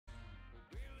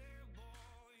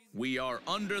We are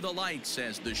under the lights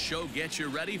as the show gets you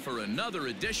ready for another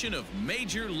edition of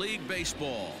Major League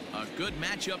Baseball. A good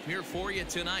matchup here for you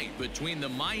tonight between the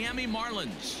Miami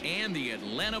Marlins and the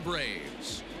Atlanta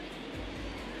Braves.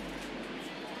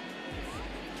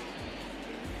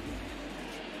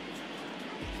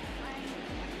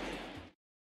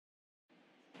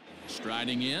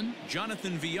 Striding in,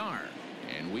 Jonathan Villar,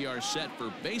 and we are set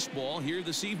for baseball here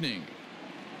this evening.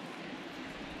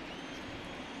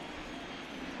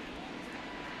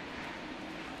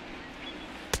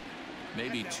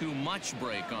 Maybe too much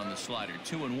break on the slider.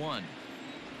 2-1.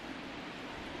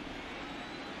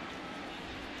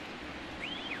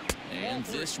 And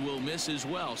this will miss as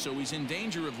well, so he's in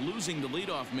danger of losing the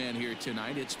leadoff man here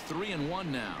tonight. It's 3-1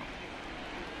 now.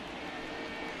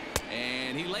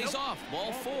 And he lays off.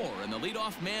 Ball 4, and the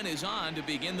leadoff man is on to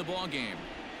begin the ball game.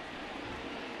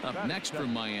 Up next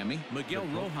from Miami, Miguel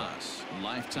Rojas.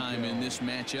 Lifetime in this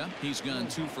matchup. He's gone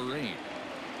 2 for 8.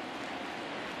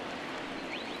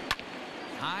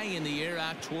 High in the air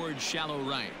out towards shallow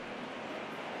right.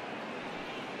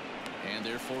 And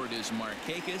therefore it is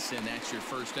Markakis, and that's your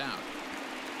first out.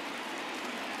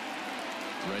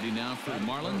 Ready now for the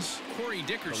Marlins, Corey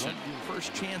Dickerson.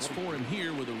 First chance for him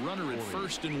here with a runner at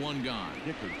first and 1 gone.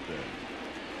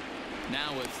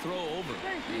 Now a throw over,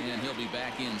 and he'll be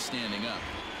back in standing up.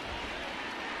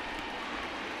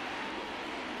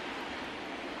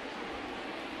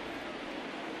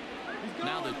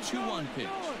 Now the 2-1 pitch.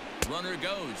 Runner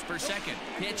goes for second.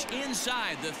 Pitch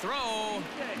inside. The throw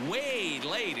way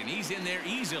late, and he's in there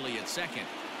easily at second.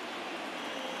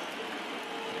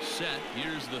 Set.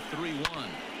 Here's the 3-1.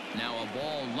 Now a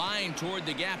ball lined toward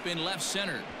the gap in left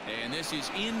center. And this is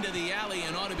into the alley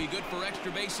and ought to be good for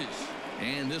extra bases.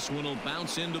 And this one will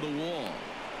bounce into the wall.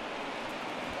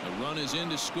 The run is in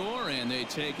to score, and they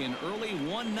take an early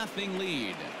 1-0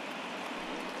 lead.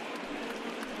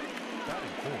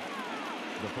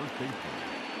 The first baseman,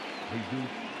 Jesus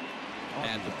Aguilar.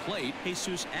 At the plate,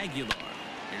 Jesus Aguilar.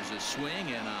 Here's a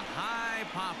swing and a high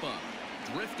pop-up.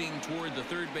 Drifting toward the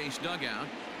third base dugout.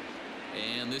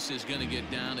 And this is going to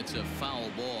get down. It's a foul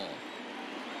ball.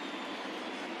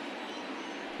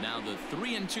 Now the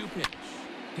 3-2 pitch.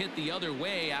 Hit the other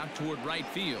way out toward right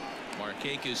field.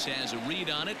 Markakis has a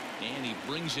read on it, and he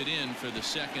brings it in for the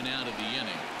second out of the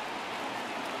inning.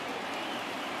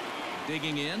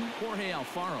 Digging in, Jorge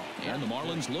Alfaro, and the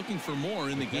Marlins looking for more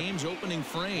in the game's opening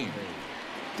frame.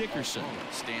 Dickerson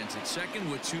stands at second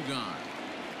with 2 gone.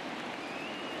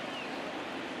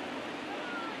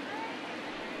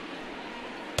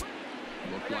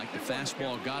 Looked like the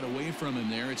fastball got away from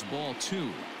him there. It's ball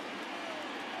 2.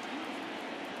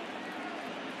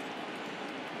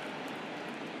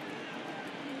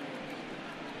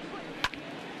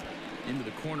 Into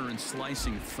the corner and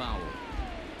slicing foul.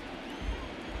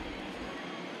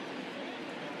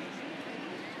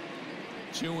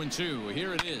 2-2.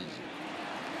 Here it is.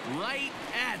 Right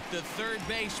at the third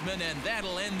baseman, and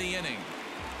that'll end the inning.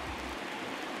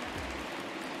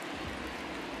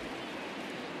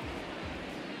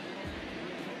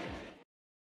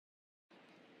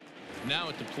 Now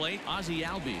at the plate, Ozzie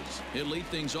Albies. He'll lead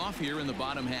things off here in the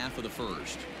bottom half of the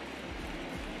first.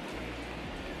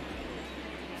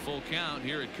 Full count.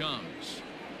 Here it comes.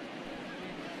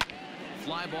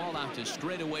 Fly ball out to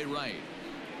straightaway right.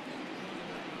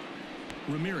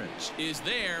 Ramirez is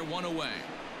there, 1 away.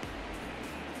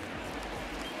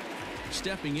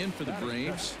 Stepping in for the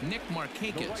Braves, Nick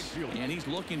Markakis, and he's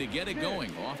looking to get it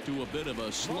going. Off to a bit of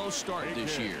a slow start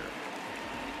this year.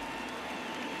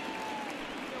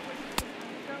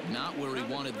 Not where he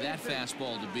wanted that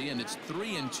fastball to be, and it's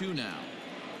 3-2 now.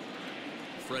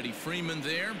 Freddie Freeman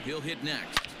there. He'll hit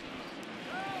next.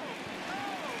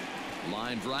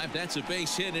 Line drive. That's a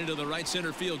base hit into the right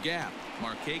center field gap.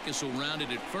 Markakis will round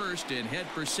it at first and head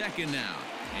for second now.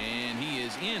 And he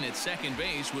is in at second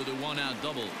base with a 1-out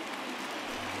double.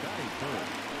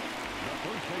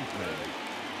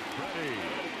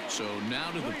 So now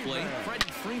to the plate,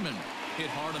 Freddie Freeman hit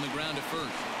hard on the ground at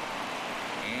first.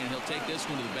 And he'll take this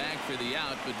one to the bag for the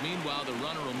out, but meanwhile the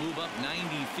runner will move up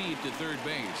 90 feet to third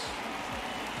base.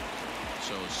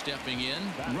 So stepping in,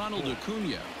 Ronald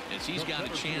Acuna, as he's got a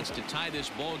chance to tie this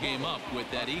ball game up with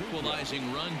that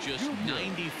equalizing run just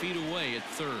 90 feet away at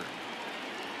third.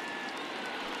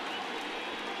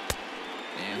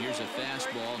 And here's a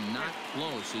fastball, not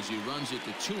close, as he runs it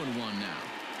to 2-1 now.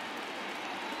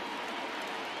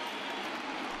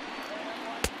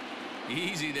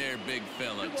 Easy there, big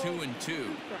fella.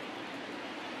 2-2.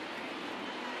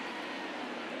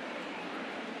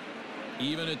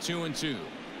 Even at 2-2.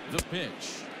 The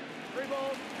pitch.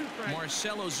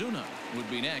 Marcell Ozuna would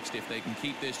be next if they can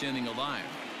keep this inning alive.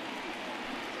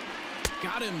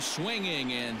 Got him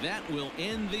swinging, and that will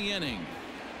end the inning.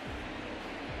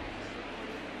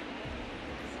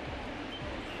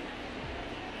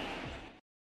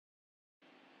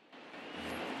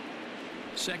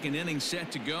 Second inning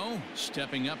set to go.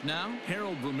 Stepping up now,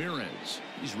 Harold Ramirez.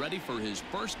 He's ready for his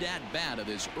first at-bat of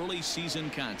this early season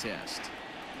contest.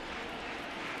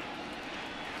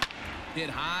 Hit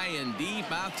high and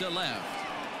deep out to left.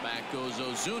 Back goes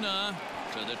Ozuna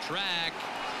to the track.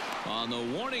 On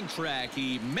the warning track,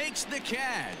 he makes the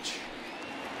catch.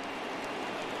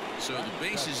 So the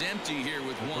base is empty here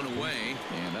with one away,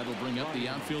 and that'll bring up the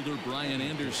outfielder Brian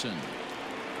Anderson.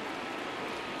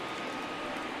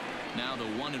 Now the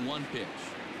 1-1 pitch.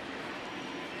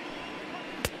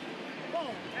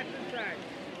 Oh, that's the track.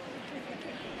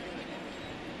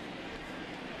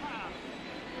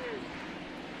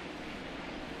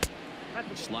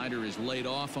 The slider is laid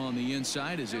off on the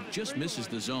inside as it just misses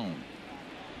the zone.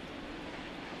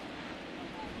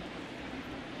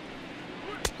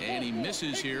 And he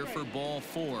misses here for ball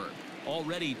 4.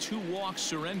 Already 2 walks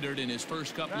surrendered in his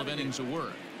first couple of innings of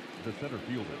work. The center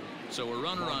fielder. So a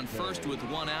runner on first with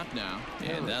 1 out now,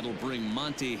 and that'll bring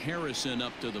Monte Harrison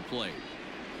up to the plate.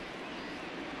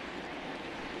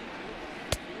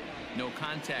 No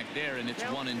contact there, and it's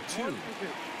 1-2.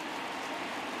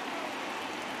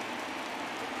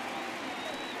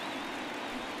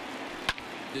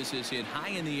 This is hit high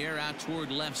in the air out toward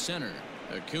left center.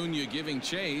 Acuna giving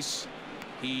chase.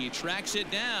 He tracks it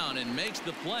down and makes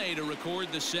the play to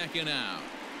record the second out.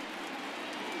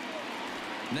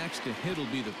 Next to hit will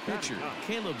be the pitcher,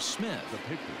 Caleb Smith. The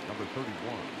pitcher, number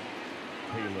 31,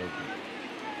 Caleb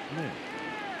Smith.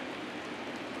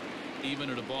 Even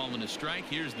at a ball and a strike,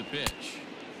 here's the pitch.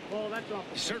 Oh, that's off.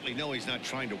 You certainly know he's not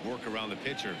trying to work around the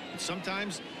pitcher. And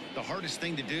sometimes the hardest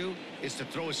thing to do is to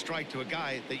throw a strike to a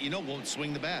guy that you know won't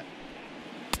swing the bat.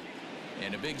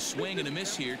 And a big swing and a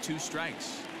miss here, 2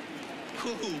 strikes.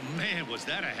 Oh, man, was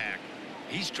that a hack.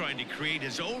 He's trying to create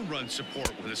his own run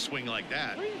support with a swing like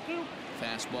that.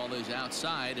 Fastball is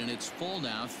outside, and it's full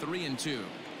now, 3-2.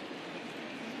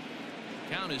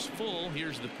 Count is full.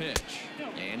 Here's the pitch.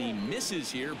 And he misses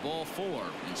here, ball 4.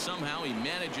 And somehow he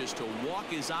manages to walk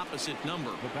his opposite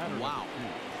number. Wow.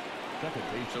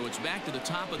 So it's back to the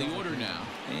top of the order now.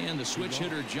 And the switch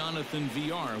hitter, Jonathan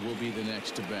Villar, will be the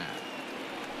next to bat.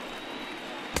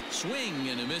 Swing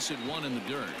and a miss at 1 in the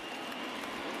dirt.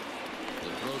 The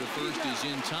throw to first is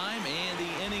in time, and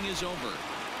the inning is over.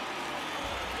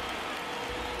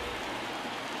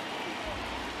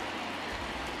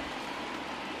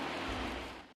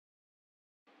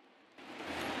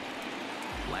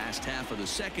 Last half of the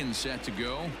second set to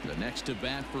go. The next to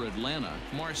bat for Atlanta,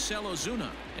 Marcell Ozuna,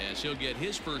 as he'll get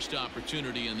his first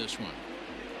opportunity in this one.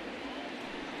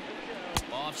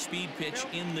 Off-speed pitch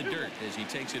in the dirt as he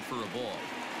takes it for a ball.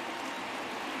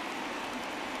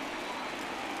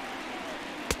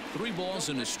 3 balls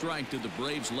and a strike to the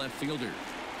Braves left fielder.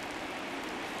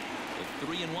 The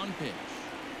 3-1 pitch.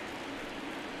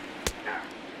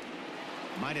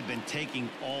 Might have been taking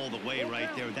all the way right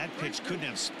there. That pitch couldn't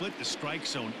have split the strike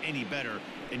zone any better.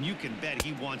 And you can bet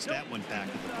he wants that one back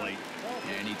at the plate.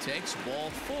 And he takes ball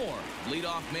 4.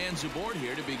 Leadoff man's aboard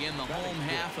here to begin the home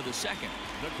half of the second.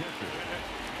 The pitcher,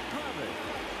 Travis.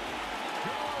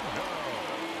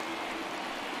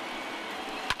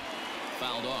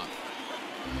 Fouled off.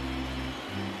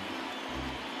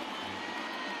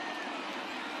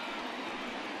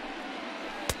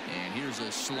 And here's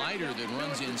a slider that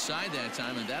runs inside that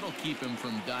time, and that'll keep him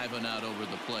from diving out over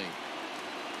the plate.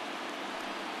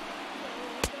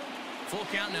 Full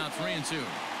count now, 3-2.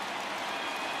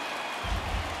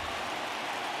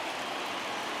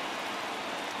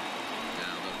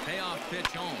 Now the payoff pitch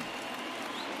home.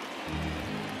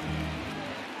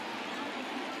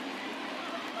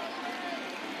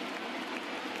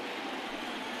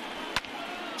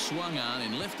 Swung on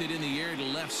and lifted in the air to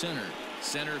left center.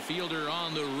 Center fielder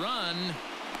on the run.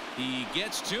 He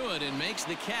gets to it and makes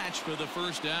the catch for the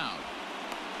first out.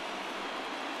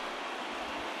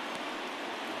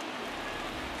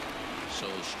 So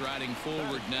striding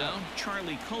forward now,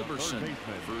 Charlie Culberson.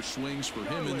 First swings for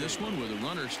him in this one with a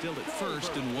runner still at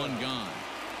first and 1 gone.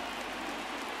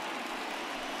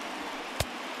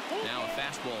 Now a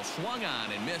fastball swung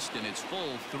on and missed, and it's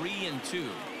full 3-2.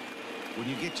 When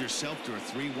you get yourself to a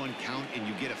 3-1 count and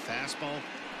you get a fastball,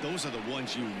 those are the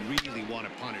ones you really want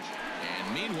to punish.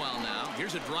 And meanwhile now,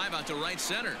 here's a drive out to right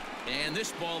center. And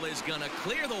this ball is going to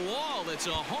clear the wall. It's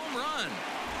a home run.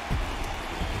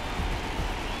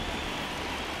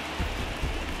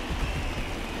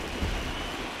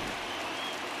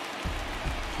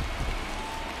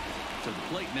 To the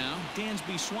plate now,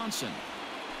 Dansby Swanson.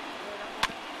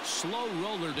 Slow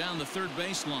roller down the third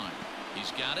baseline.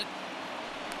 He's got it.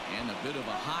 And a bit of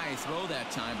a high throw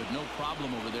that time, but no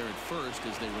problem over there at first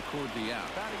as they record the out.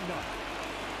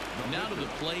 Now to the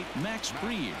plate, Max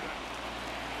Fried.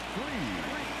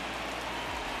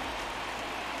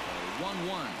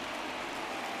 1-1.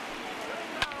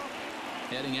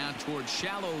 Heading out towards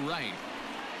shallow right.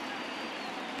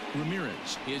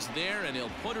 Ramirez is there, and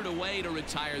he'll put it away to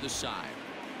retire the side.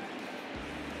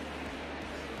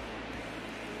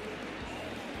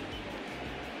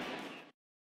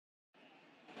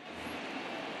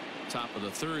 Top of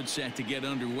the third set to get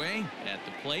underway. At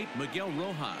the plate, Miguel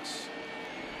Rojas.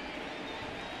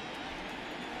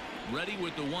 Ready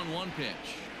with the 1-1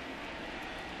 pitch.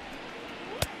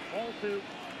 Ball 2.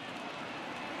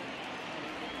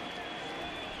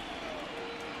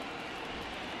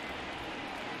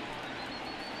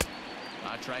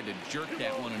 I tried to jerk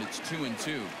that one, and it's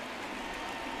 2-2.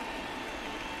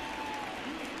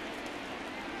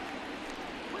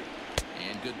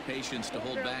 And good patience to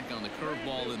hold back on the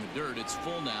curveball in the dirt. It's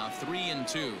full now,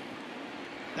 3-2.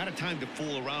 Not a time to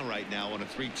fool around right now on a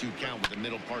 3-2 count with the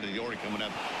middle part of the order coming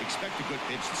up. Expect a good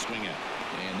pitch to swing at.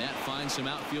 And that finds some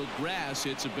outfield grass.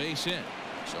 It's a base hit.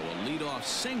 So a leadoff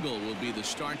single will be the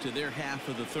start to their half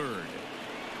of the third.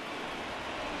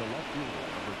 The left fielder,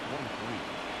 number 23,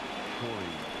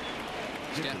 Corey.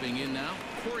 Stepping in now,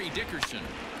 Corey Dickerson,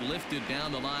 lifted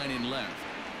down the line in left.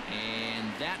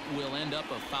 And that will end up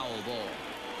a foul ball.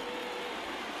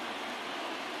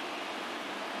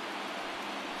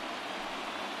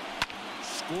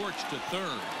 Scorched to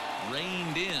third.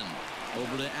 Reined in.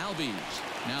 Over to Albies.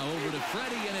 Now over to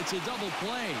Freddie, and it's a double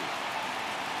play.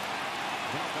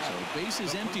 So base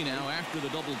is empty now after the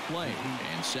double play.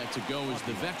 And set to go is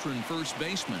the veteran first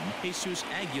baseman, Jesus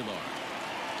Aguilar.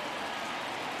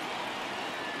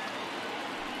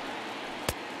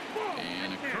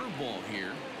 And a curveball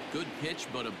here. Good pitch,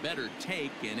 but a better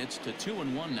take, and it's to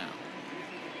 2-1 now.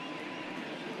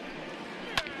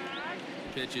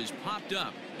 Pitch is popped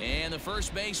up, and the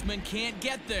first baseman can't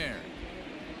get there.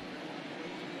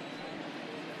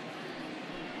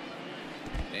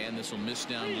 And this will miss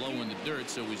down low in the dirt,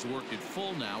 so he's worked it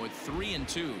full now at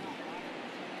 3-2.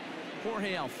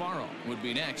 Jorge Alfaro would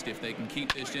be next if they can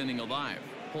keep this inning alive.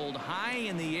 Pulled high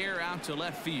in the air out to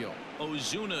left field.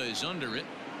 Ozuna is under it.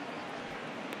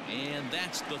 And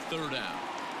that's the third out.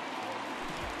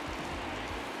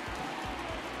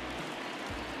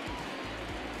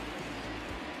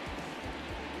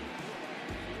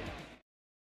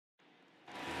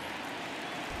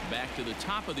 Back to the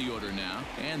top of the order now,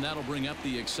 and that'll bring up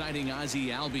the exciting Ozzie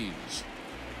Albies.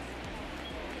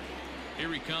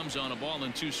 Here he comes on a ball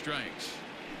and 2 strikes.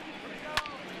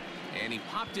 And he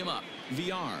popped him up.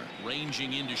 VR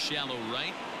ranging into shallow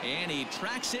right, and he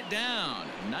tracks it down.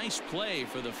 Nice play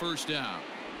for the first out.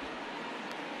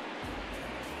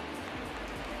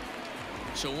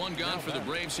 So one gone for the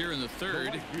Braves here in the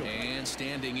third, and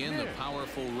standing in the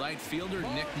powerful right fielder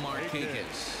Nick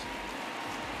Markakis.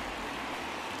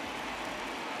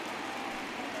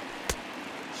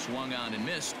 Swung on and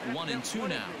missed. 1-2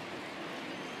 now.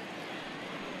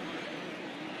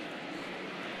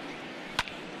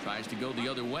 Tries to go the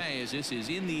other way as this is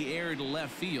in the air to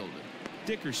left field.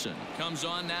 Dickerson comes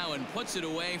on now and puts it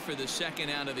away for the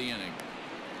second out of the inning.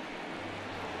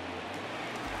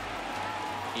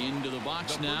 Into the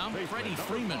box now, Freddie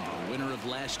Freeman, winner of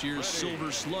last year's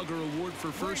Silver Slugger Award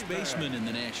for first baseman in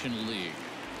the National League.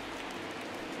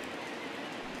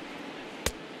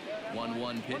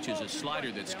 1-1 pitch is a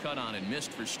slider that's cut on and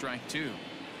missed for strike 2.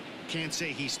 Can't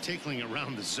say he's tickling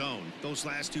around the zone. Those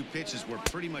last 2 pitches were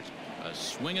pretty much a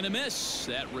swing and a miss.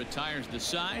 That retires the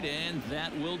side, and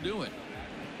that will do it.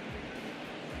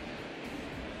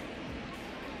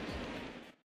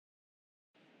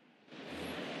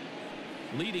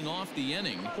 Leading off the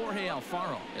inning, Jorge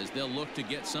Alfaro, as they'll look to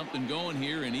get something going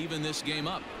here and even this game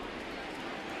up.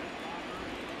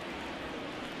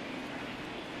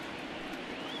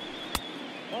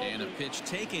 And a pitch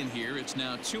taken here. It's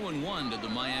now 2-1 to the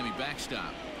Miami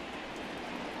backstop.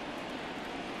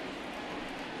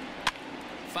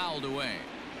 Fouled away.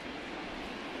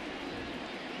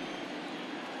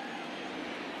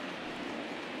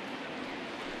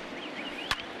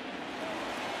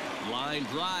 Line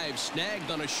drive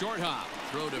snagged on a short hop.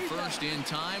 Throw to first in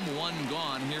time. 1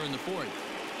 gone here in the fourth.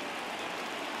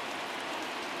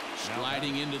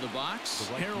 Sliding into the box,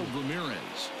 Harold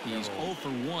Ramirez. He's 0 for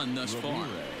 1 thus far. Now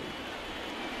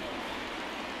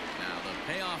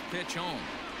the payoff pitch home.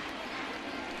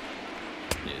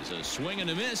 Is a swing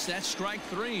and a miss. That's strike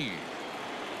 3.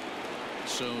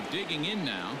 So digging in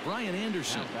now, Brian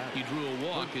Anderson. He drew a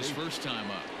walk his first time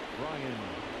up. Brian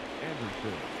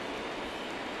Anderson.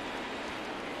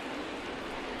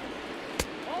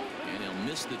 And he'll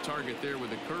miss the target there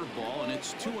with a curveball, and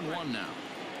it's 2-1 now.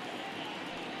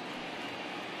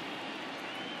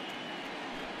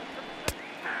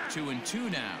 Two and two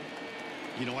now.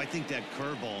 You know, I think that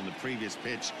curveball in the previous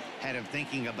pitch had him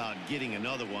thinking about getting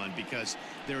another one because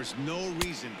there's no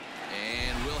reason.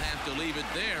 And we'll have to leave it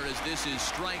there as this is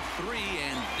strike three,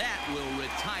 and that will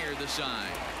retire the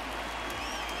side.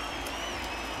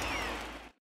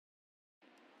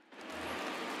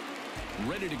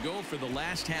 Ready to go for the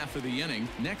last half of the inning.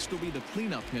 Next will be the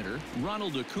cleanup hitter,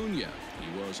 Ronald Acuna.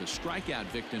 He was a strikeout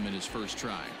victim in his first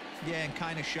try. Yeah, and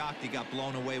kind of shocked he got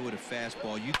blown away with a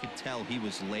fastball. You could tell he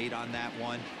was late on that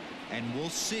one. And we'll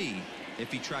see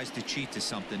if he tries to cheat to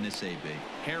something this AB.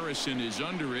 Harrison is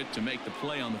under it to make the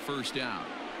play on the first out.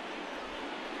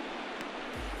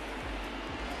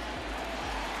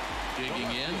 Digging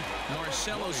in,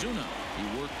 Marcell Ozuna.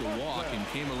 He worked the walk and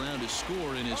came around to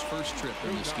score in his first trip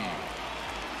in this game.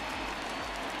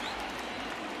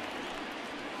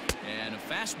 And a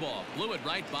fastball blew it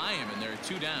right by him, and they're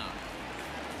two down.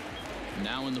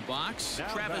 Now in the box,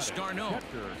 Travis d'Arnaud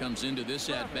comes into this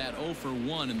at bat 0 for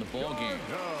 1 in the ball game.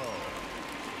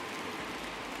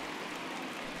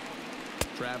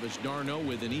 Travis d'Arnaud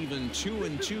with an even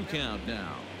 2-2 count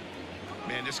now.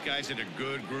 Man, this guy's in a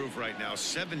good groove right now.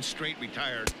 7 straight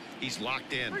retired. He's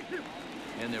locked in.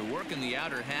 And they're working the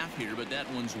outer half here, but that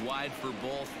one's wide for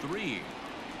ball 3.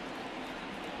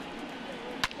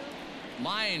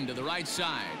 Line to the right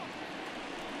side.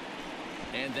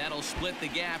 And that'll split the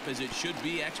gap as it should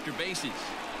be extra bases.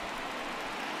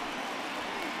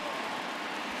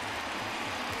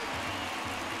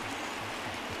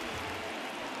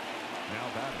 Now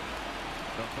batting,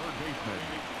 the third baseman,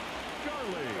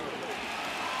 Charlie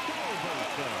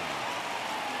Culberson.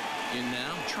 In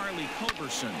now, Charlie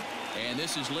Culberson. And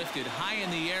this is lifted high in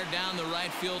the air down the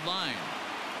right field line.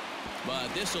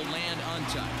 But this will land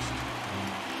untouched.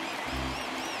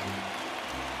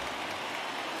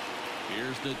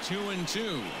 Here's the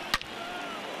 2-2.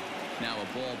 Now a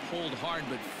ball pulled hard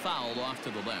but fouled off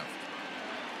to the left.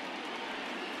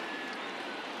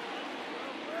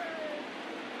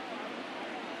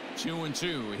 Two and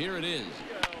two. Here it is.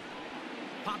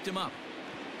 Popped him up.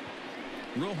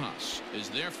 Rojas is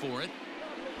there for it.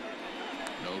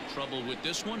 No trouble with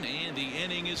this one, and the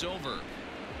inning is over.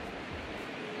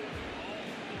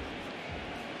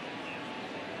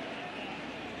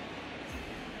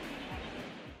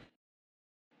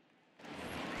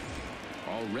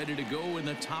 All ready to go in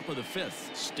the top of the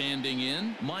 5th. Standing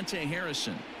in, Monte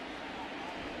Harrison.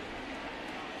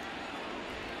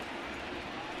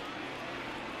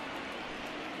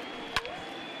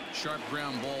 Sharp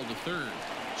ground ball to third.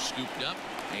 Scooped up,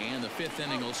 and the 5th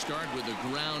inning will start with a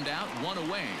ground out, 1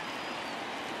 away.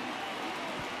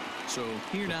 So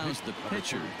here now is the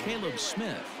pitcher, Caleb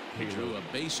Smith. He drew a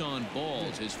base on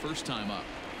balls his first time up.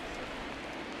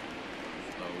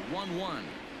 A 1-1.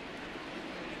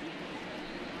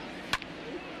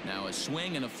 Now a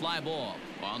swing and a fly ball.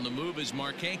 On the move is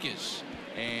Markakis,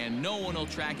 and no one will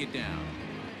track it down.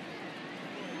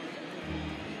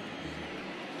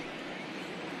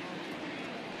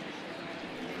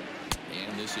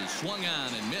 And this is swung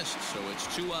on and missed, so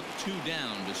it's 2 up, 2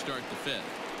 down to start the 5th.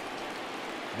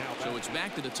 So it's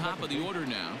back to the top of the order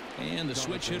now, and the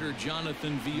switch hitter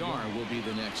Jonathan Villar will be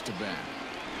the next to bat.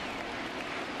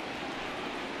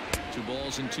 2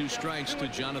 balls and 2 strikes to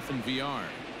Jonathan Villar.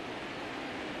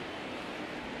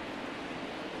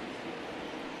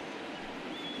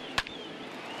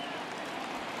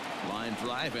 Line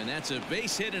drive, and that's a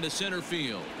base hit into center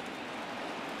field.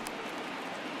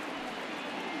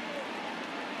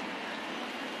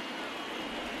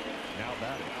 Now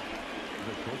batting,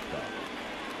 the shortstop,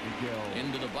 Miguel.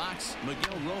 Into the box,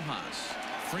 Miguel Rojas.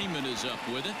 Freeman is up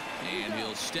with it, and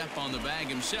he'll step on the bag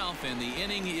himself, and the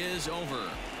inning is over.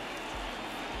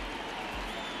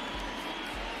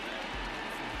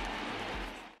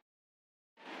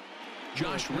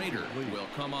 Josh Rader will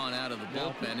come on out of the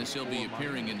bullpen as he'll be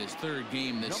appearing in his 3rd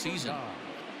game this season.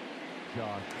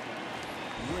 Josh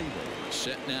Rader.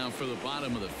 Set now for the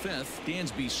bottom of the 5th.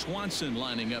 Dansby Swanson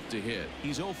lining up to hit.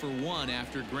 He's 0 for 1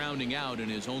 after grounding out in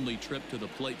his only trip to the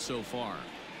plate so far.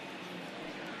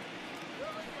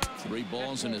 3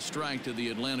 balls and a strike to the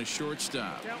Atlanta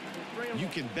shortstop. You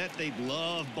can bet they'd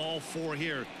love ball 4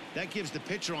 here. That gives the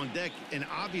pitcher on deck an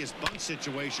obvious bunt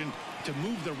situation to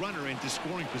move the runner into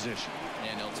scoring position.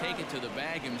 And he'll take it to the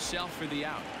bag himself for the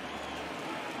out.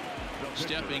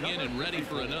 Stepping in and ready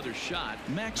for another shot,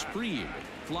 Max Fried.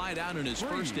 Flied out in his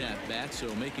first at-bat,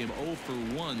 so make him 0 for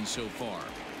 1 so far.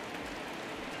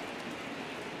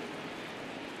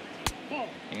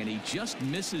 And he just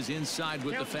misses inside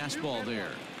with the fastball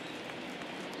there.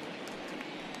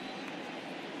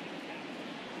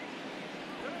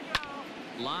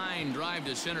 Line drive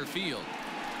to center field.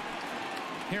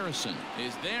 Harrison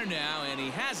is there now, and he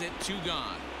has it. 2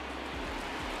 gone.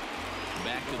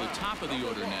 Back to the top of the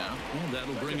order now. Well,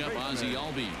 that'll bring up Ozzie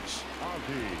Albies.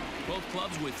 Both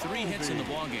clubs with 3 hits in the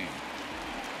ballgame.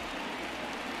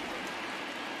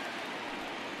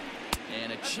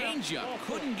 And a changeup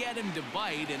couldn't get him to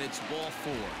bite, and it's ball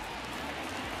 4.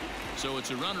 So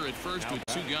it's a runner at first with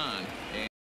 2 gone. And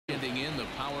standing in the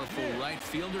powerful right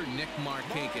fielder, Nick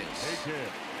Markakis.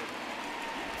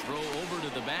 Throw over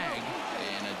to the bag,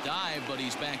 and a dive, but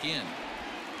he's back in.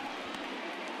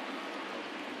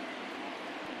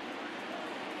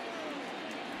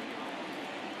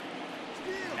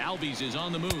 Albies is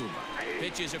on the move.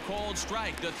 Pitches a cold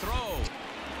strike. The throw.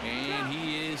 And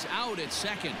he is out at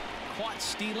second. Caught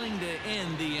stealing to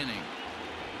end the inning.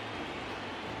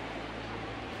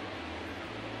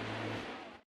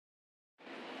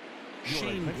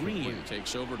 Shane Green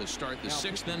takes over to start the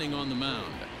 6th inning on the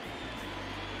mound.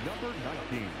 Number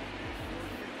 19.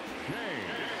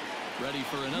 Ready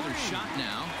for another shot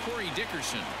now. Corey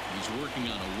Dickerson. He's working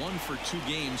on a 1-for-2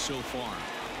 game so far.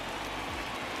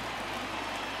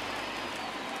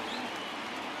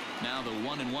 Now the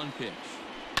 1-1 pitch.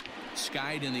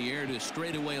 Skied in the air to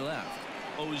straightaway left.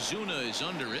 Ozuna is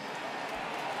under it.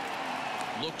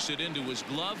 Looks it into his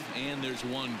glove, and there's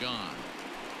 1 gone.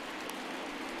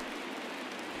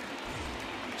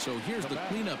 So here's the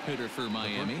cleanup hitter for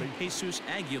Miami, Jesus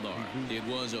Aguilar. It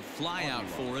was a flyout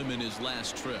for him in his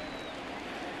last trip.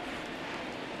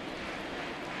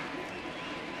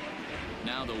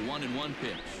 Now the 1-1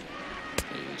 pitch.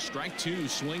 Strike 2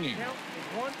 swinging. Count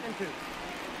is 1 and 2.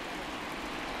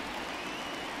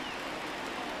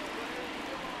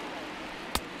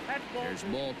 There's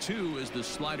ball 2 as the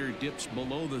slider dips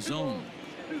below the zone.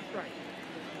 2 strikes.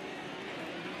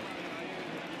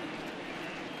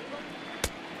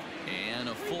 And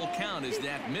a full count as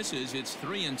that misses. It's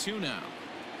 3-2 now.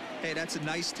 Hey, that's a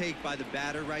nice take by the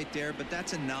batter right there, but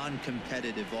that's a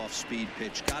non-competitive off-speed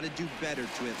pitch. Got to do better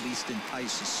to at least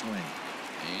entice a swing.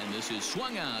 And this is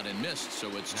swung out and missed, so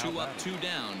it's 2 up, 2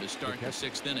 down to start the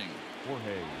 6th inning.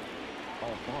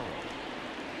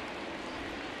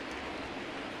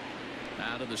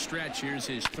 Out of the stretch, here's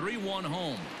his 3-1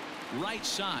 home. Right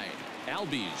side.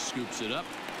 Albies scoops it up.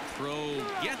 Throw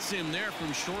gets him there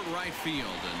from short right field.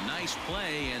 A nice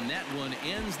play, and that one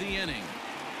ends the inning.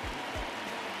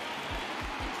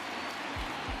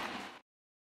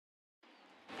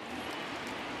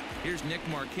 Here's Nick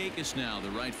Markakis now,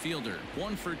 the right fielder.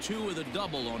 1 for 2 with a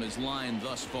double on his line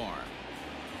thus far.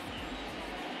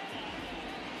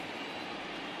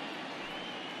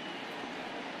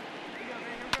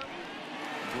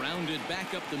 Grounded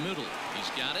back up the middle. He's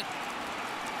got it.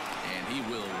 And he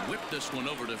will whip this one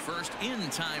over to first in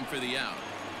time for the out.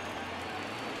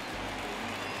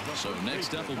 So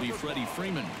next up will be Freddie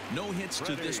Freeman. No hits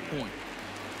to this point.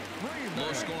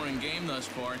 Low scoring game thus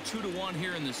far. 2-1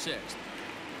 here in the 6th.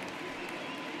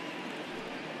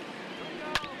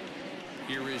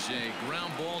 Here is a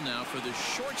ground ball now for the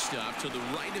shortstop to the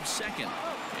right of second.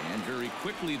 And very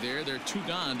quickly there, they're 2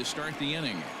 gone to start the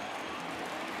inning.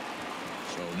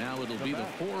 So now it'll be the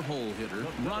 4-hole hitter,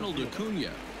 Ronald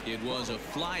Acuna. It was a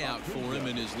flyout for him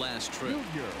in his last trip.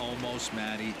 Almost,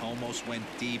 Matty. Almost went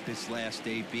deep his last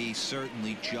AB.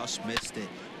 Certainly just missed it.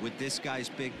 With this guy's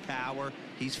big power,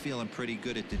 he's feeling pretty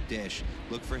good at the dish.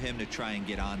 Look for him to try and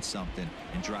get on something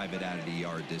and drive it out of the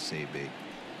yard this AB.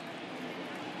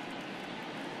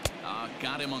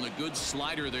 Got him on the good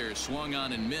slider there. Swung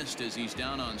on and missed as he's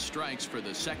down on strikes for the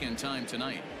 2nd time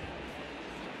tonight.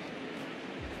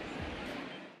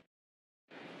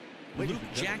 Luke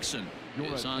Jackson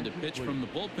is on to pitch from the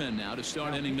bullpen now to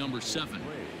start inning number 7.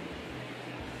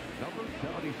 Number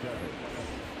 77.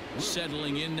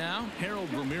 Settling in now,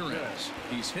 Harold Ramirez.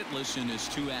 He's hitless in his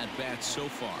 2 at-bats so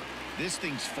far. This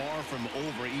thing's far from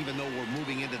over, even though we're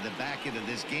moving into the back end of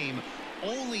this game.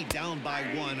 Only down by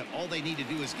 1. All they need to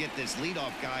do is get this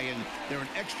leadoff guy, and they're an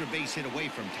extra base hit away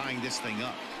from tying this thing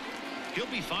up. He'll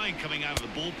be fine coming out of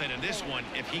the bullpen in this one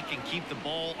if he can keep the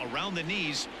ball around the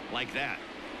knees like that.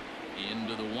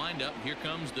 Into the windup. Here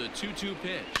comes the 2-2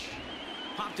 pitch.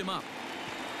 Popped him up.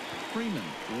 Freeman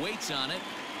waits on it.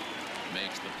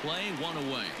 Makes the play. 1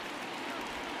 away.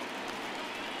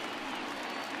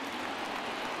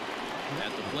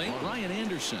 At the plate, Ryan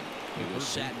Anderson. He was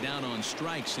sat down on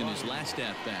strikes in his last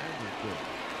at-bat.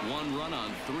 1 run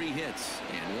on 3 hits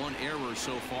and 1 error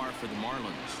so far for the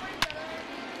Marlins.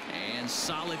 And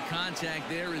solid contact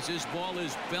there as this ball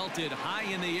is belted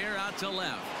high in the air out to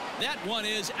left. That one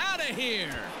is out of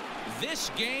here. This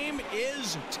game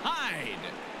is tied.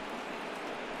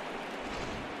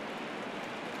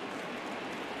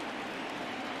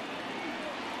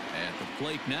 At the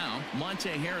plate now, Monte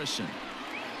Harrison.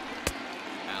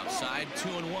 Outside,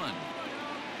 2-1.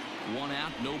 One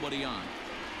out, nobody on.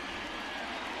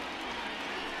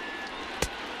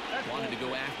 Wanted to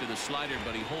go after the slider,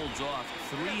 but he holds off.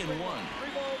 3-1.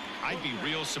 I'd be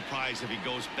real surprised if he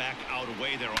goes back out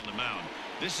away there on the mound.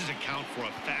 This is a count for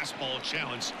a fastball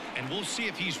challenge, and we'll see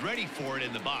if he's ready for it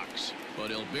in the box. But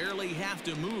he'll barely have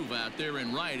to move out there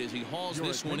and right as he hauls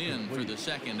this one in for the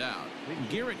second out.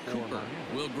 Garrett Cooper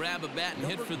will grab a bat and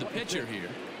hit for the pitcher here.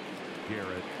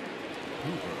 Garrett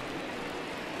Cooper.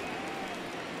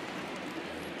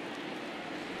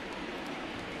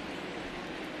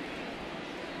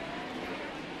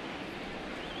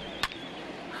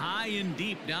 High and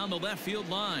deep down the left field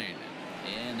line.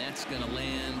 And that's going to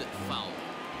land foul.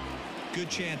 Good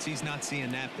chance he's not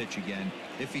seeing that pitch again.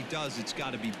 If he does, it's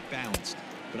got to be bounced.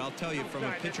 But I'll tell you, from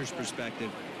a pitcher's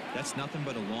perspective, that's nothing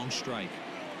but a long strike.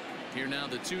 Here now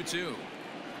the 2-2.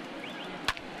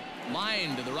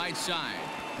 Line to the right side.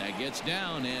 That gets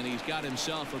down, and he's got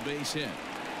himself a base hit.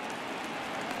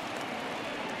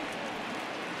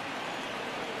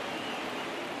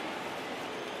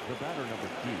 The batter number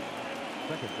 2,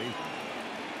 second baseman,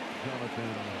 Jonathan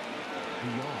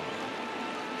Villar.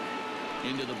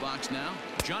 Into the box now,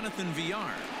 Jonathan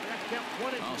Villar.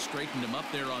 Oh, straightened him up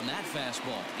there on that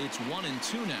fastball. It's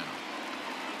 1-2 now.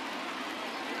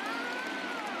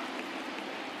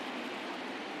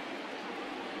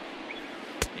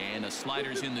 And the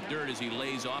slider's in the dirt as he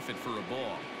lays off it for a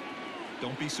ball.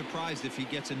 Don't be surprised if he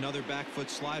gets another back foot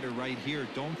slider right here.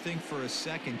 Don't think for a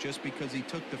second, just because he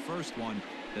took the first one,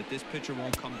 that this pitcher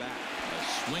won't come back.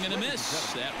 A swing and a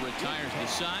miss. That retires the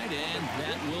side, and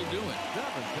that will do it.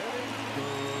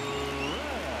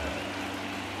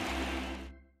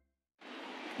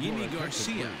 Yimi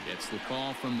Garcia gets the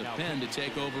call from the pen to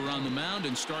take over on the mound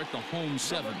and start the home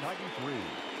 7th.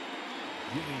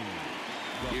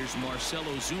 Here's Marcell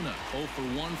Ozuna, 0 for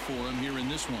 1 for him here in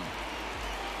this one.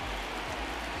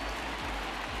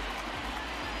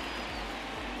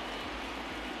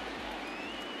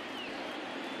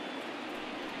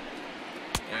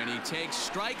 And he takes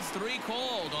strike 3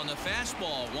 called on the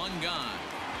fastball. 1 gone.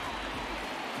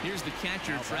 Here's the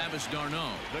catcher, Travis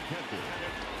d'Arnaud. The catcher,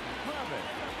 Travis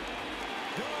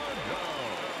d'Arnaud.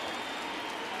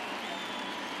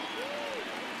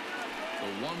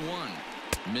 The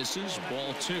 1-1 misses,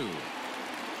 ball 2.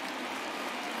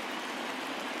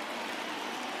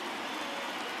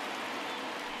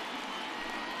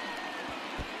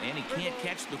 And he can't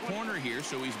catch the corner here,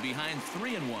 so he's behind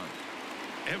 3-1.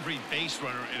 Every base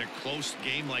runner in a close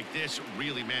game like this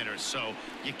really matters, so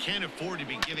you can't afford to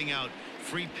be giving out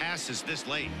free passes this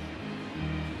late.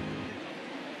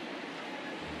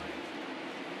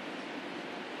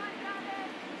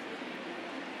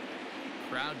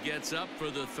 Crowd gets up for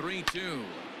the 3-2.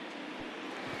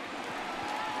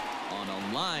 On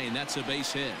a line, that's a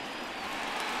base hit.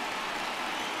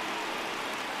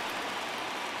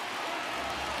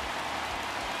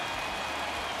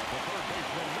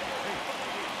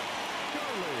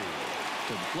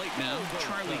 To the plate now,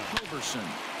 Charlie Culberson.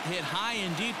 Hit high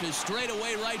and deep to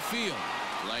straightaway right field.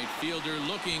 Right fielder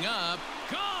looking up.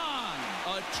 Gone!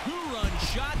 A 2-run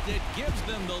shot that gives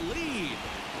them the lead.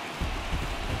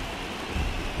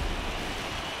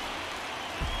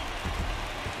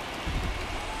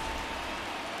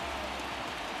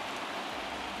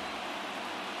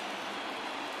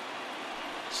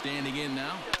 Standing in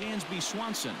now, Dansby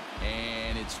Swanson.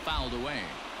 And it's fouled away.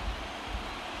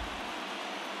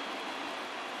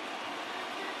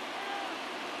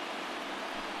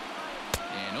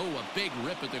 And oh, a big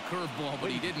rip at the curveball,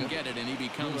 but he didn't get it, and he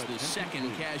becomes the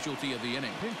second casualty of the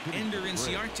inning. Ender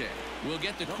Inciarte will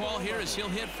get the call here as he'll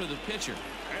hit for the pitcher.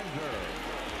 Ender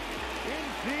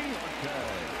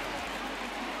Inciarte.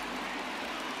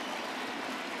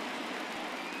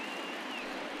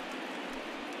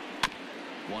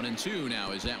 1-2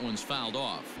 now as that one's fouled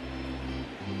off.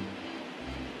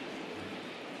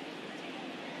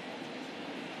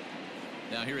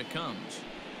 Now here it comes.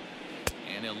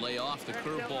 And he'll lay off the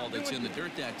curveball that's in the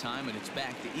dirt that time, and it's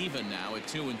back to even now at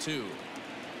 2-2.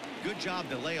 Good job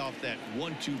to lay off that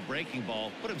 1-2 breaking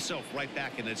ball, put himself right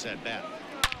back in this at bat.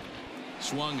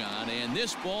 Swung on, and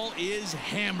this ball is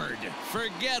hammered.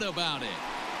 Forget about it.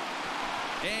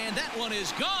 And that one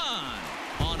is gone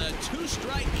on a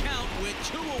 2-strike count with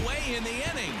 2 away in the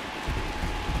inning.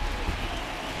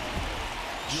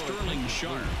 Sterling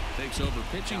Sharp takes over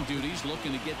pitching duties,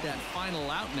 looking to get that final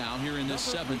out now here in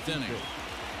this 7th inning.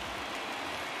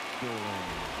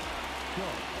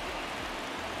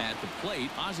 At the plate,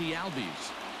 Ozzie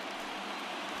Albies.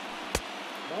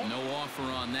 No offer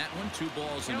on that one. 2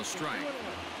 balls and a strike.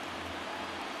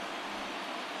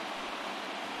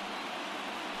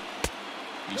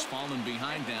 He's fallen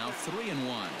behind now,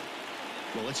 3-1.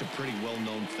 Well, it's a pretty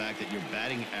well-known fact that your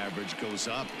batting average goes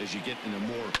up as you get into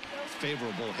more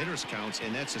favorable hitters counts,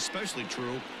 and that's especially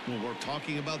true when we're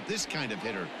talking about this kind of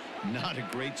hitter. Not a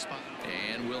great spot.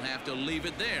 And we'll have to leave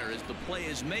it there as the play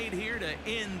is made here to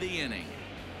end the inning.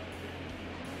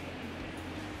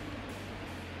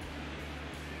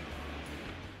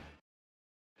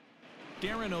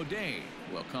 Darren O'Day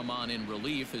will come on in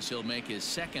relief as he'll make his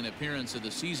 2nd appearance of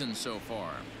the season so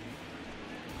far.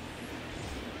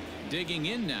 Digging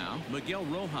in now, Miguel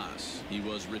Rojas. He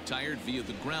was retired via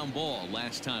the ground ball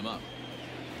last time up.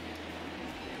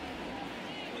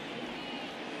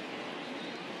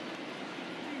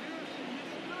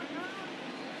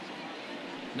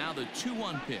 Now the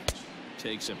 2-1 pitch.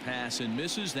 Takes a pass and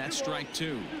misses. That's strike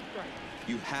 2.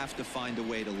 You have to find a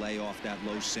way to lay off that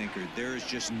low sinker. There is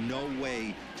just no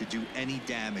way to do any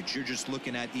damage. You're just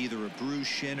looking at either a bruised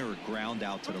shin or a ground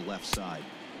out to the left side.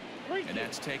 And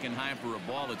that's taken high for a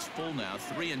ball that's full now,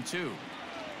 3-2.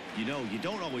 You know, you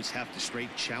don't always have to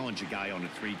straight challenge a guy on a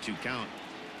 3-2 count.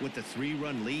 With the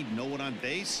 3-run lead, no one on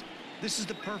base, this is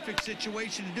the perfect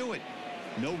situation to do it.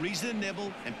 No reason to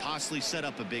nibble and possibly set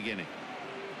up a big inning.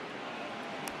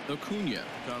 Acuna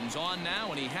comes on now,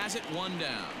 and he has it 1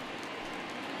 down.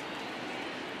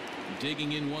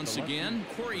 Digging in once again,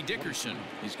 Corey Dickerson.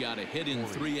 He's got a hit in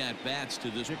 3 at-bats to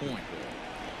this point.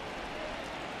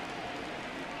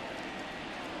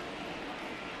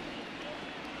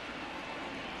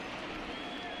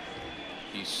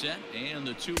 He's set, and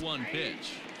the 2-1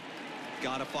 pitch.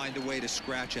 Got to find a way to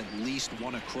scratch at least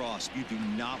 1 across. You do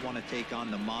not want to take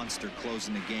on the monster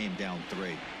closing the game down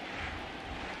 3.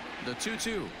 The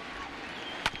 2-2.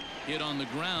 Hit on the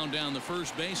ground down the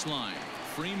first baseline.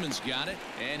 Freeman's got it,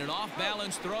 and an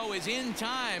off-balance throw is in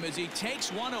time as he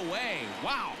takes one away.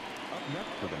 Wow.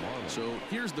 So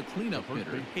here's the cleanup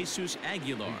hitter, Jesus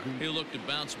Aguilar. He'll look to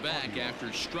bounce back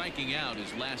after striking out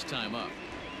his last time up.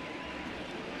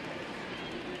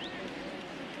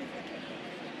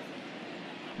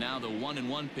 Now the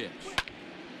 1-1 pitch.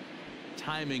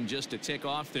 Timing just a tick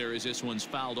off there as this one's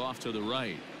fouled off to the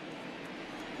right.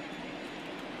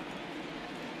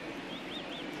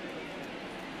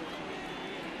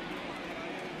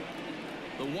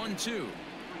 The 1-2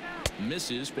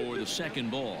 misses for the 2nd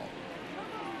ball.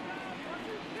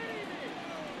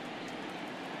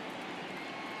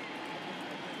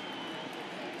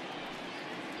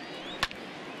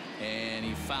 And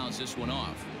he fouls this one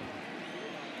off.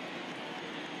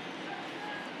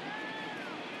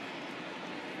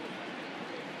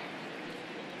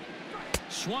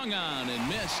 Swung on and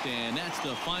missed, and that's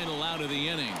the final out of the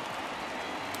inning.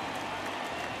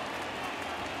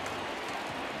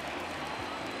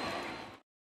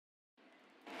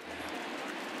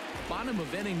 Bottom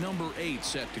of inning number 8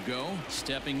 set to go.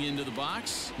 Stepping into the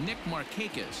box, Nick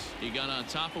Markakis. He got on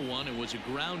top of one and was a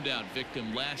ground out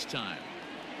victim last time.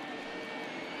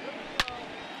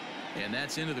 And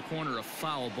that's into the corner, a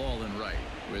foul ball and right.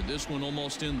 With this one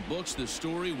almost in the books, the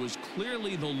story was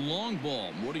clearly the long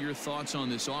ball. What are your thoughts on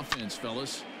this offense,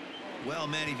 fellas? Well,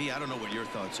 Manny V, I don't know what your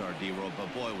thoughts are, D-Roll,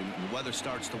 but boy, when the weather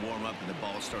starts to warm up and the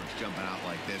ball starts jumping out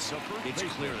like this, it's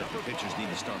clear that the pitchers need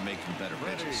to start making better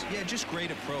pitches. Yeah, just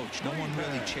great approach. No one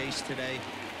really chased today.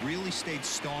 Really stayed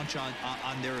staunch on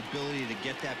their ability to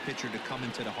get that pitcher to come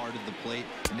into the heart of the plate,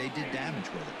 and they did damage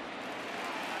with it.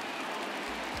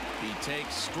 He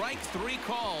takes strike 3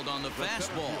 called on the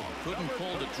fastball. Couldn't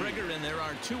pull the trigger, and there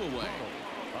are 2 away.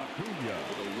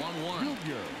 The 1-1.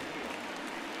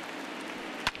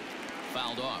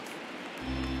 Fouled off.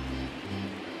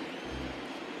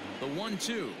 The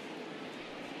 1-2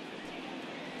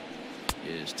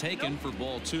 is taken for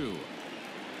ball 2.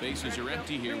 Bases are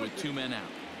empty here with 2 men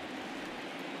out.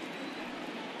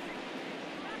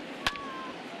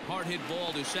 Hard hit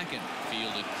ball to second.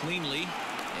 Fielded cleanly.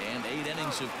 And 8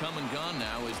 innings have come and gone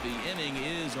now as the inning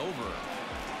is over.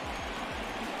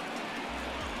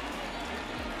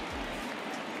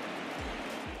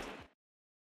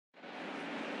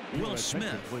 Will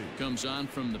Smith comes on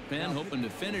from the pen, hoping to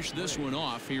finish this one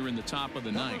off here in the top of the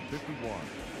 9th.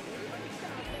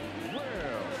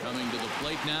 Coming to the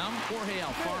plate now, Jorge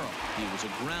Alfaro. He was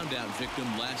a ground out victim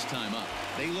last time up.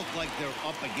 They look like they're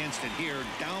up against it here,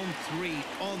 down 3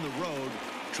 on the road,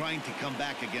 trying to come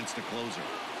back against a closer.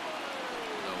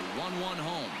 The 1-1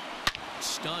 home.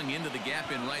 Stung into the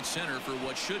gap in right center for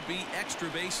what should be extra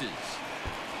bases.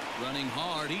 Running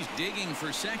hard, he's digging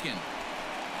for second.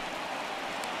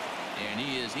 And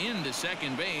he is into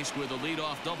second base with a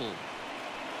leadoff double. Up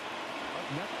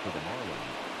next for the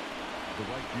Marlins, the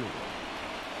right fielder,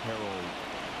 Harold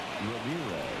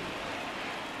Ramirez.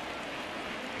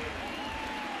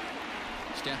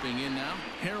 Stepping in now,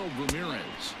 Harold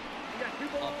Ramirez. You got 2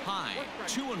 balls, Up high, 1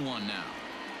 strike. 2-1 now.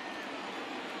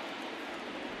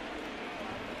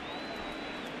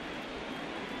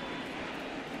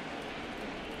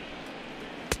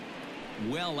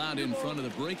 Well out in front of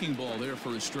the breaking ball there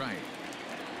for a strike.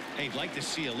 Hey, I'd like to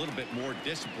see a little bit more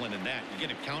discipline in that. You get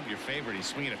a count in your favor and he's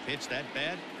swinging a pitch that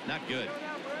bad. Not good.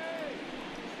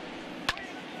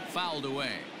 Fouled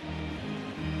away.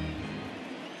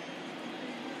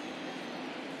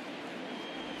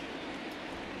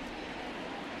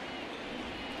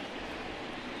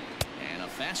 And a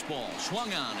fastball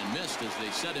swung on and missed as they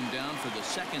set him down for the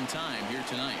second time here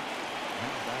tonight.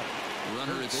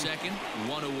 Runner at second,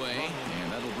 1 away,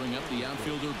 and that'll bring up the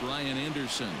outfielder Brian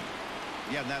Anderson.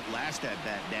 Yeah, that last at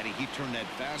bat, Daddy, he turned that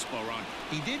fastball around.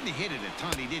 He didn't hit it a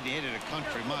ton. He didn't hit it a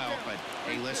country mile, but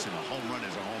hey, listen, a home run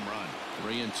is a home run.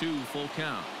 3-2, full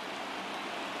count.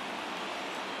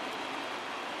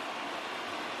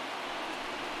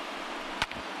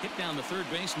 Hit down the third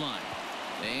baseline.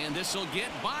 And this will get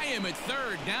by him at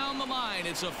third. Down the line.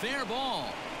 It's a fair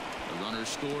ball. The runner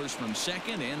scores from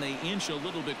second, and they inch a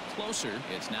little bit closer.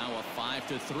 It's now a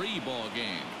 5-3 ball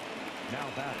game. Now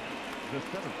batting, the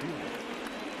center fielder,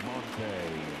 Monte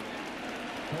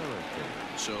Harrison.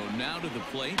 So now to the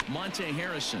plate, Monte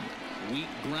Harrison. Weak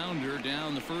grounder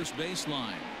down the first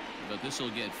baseline. But this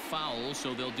will get foul,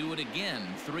 so they'll do it again.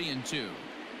 3-2.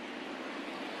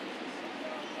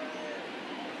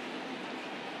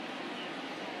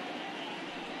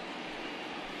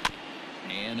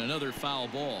 And another foul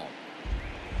ball.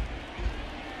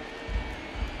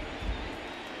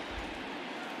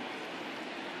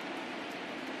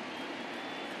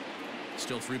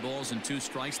 Still 3 balls and 2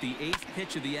 strikes. The 8th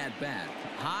pitch of the at-bat.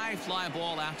 High fly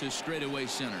ball out to straightaway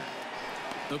center.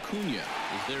 Acuna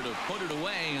is there to put it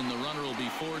away, and the runner will be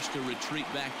forced to retreat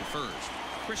back to first.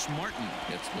 Chris Martin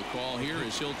gets the call here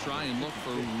as he'll try and look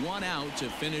for 1 out to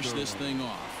finish this thing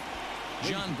off.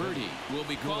 John Birdie will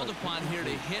be called upon here to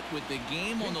hit with the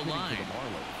game on the line.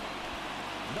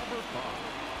 Number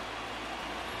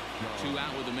 5. 2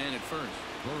 out with the man at first.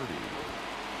 Birdie.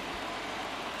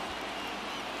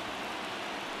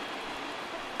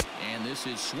 And this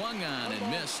is swung on and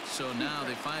missed, so now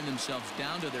they find themselves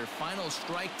down to their final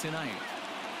strike tonight.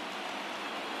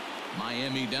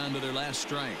 Miami down to their last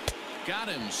strike. Got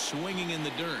him swinging in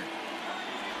the dirt.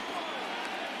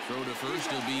 Throw to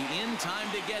first will be in time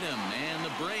to get him, and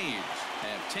the Braves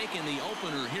have taken the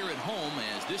opener here at home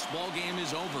as this ball game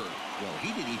is over. Well,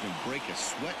 he didn't even break a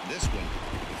sweat in this one.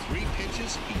 With 3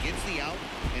 pitches, he gets the out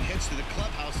and heads to the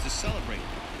clubhouse to celebrate.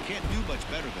 Can't do much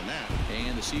better than that.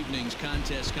 And this evening's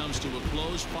contest comes to a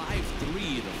close,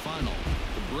 5-3 the final.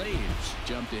 The Braves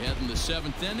jumped ahead in the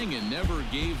 7th inning and never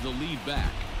gave the lead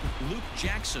back. Luke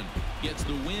Jackson gets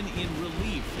the win in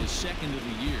relief, his 2nd of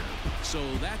the year. So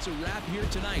that's a wrap here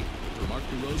tonight. For Mark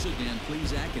DeRosa, Dan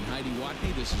Plezak, and Heidi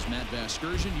Watney, this is Matt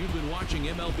Vasgersian. You've been watching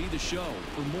MLB The Show.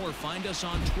 For more, find us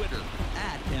on Twitter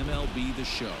at MLB The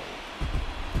Show.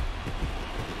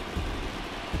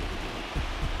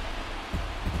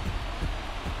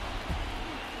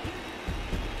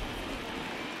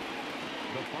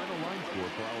 The final line score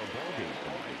for our ball game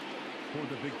tonight. For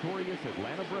the victorious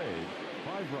Atlanta Braves,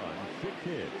 5 runs, 6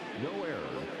 hits, no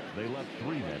errors. They left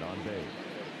 3 men on base.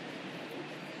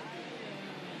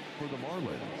 For the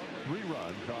Marlins, 3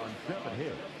 runs on 7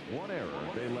 hits, 1 error.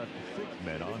 They left 6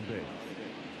 men on base.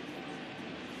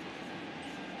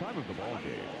 Time of the ball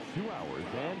game, 2 hours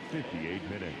and 58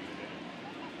 minutes.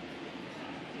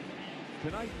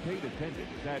 Tonight's paid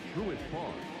attendance at Truist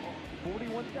Park,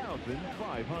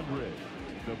 41,500.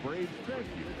 The Braves thank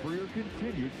you for your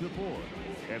continued support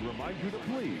and remind you to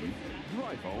please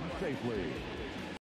drive home safely.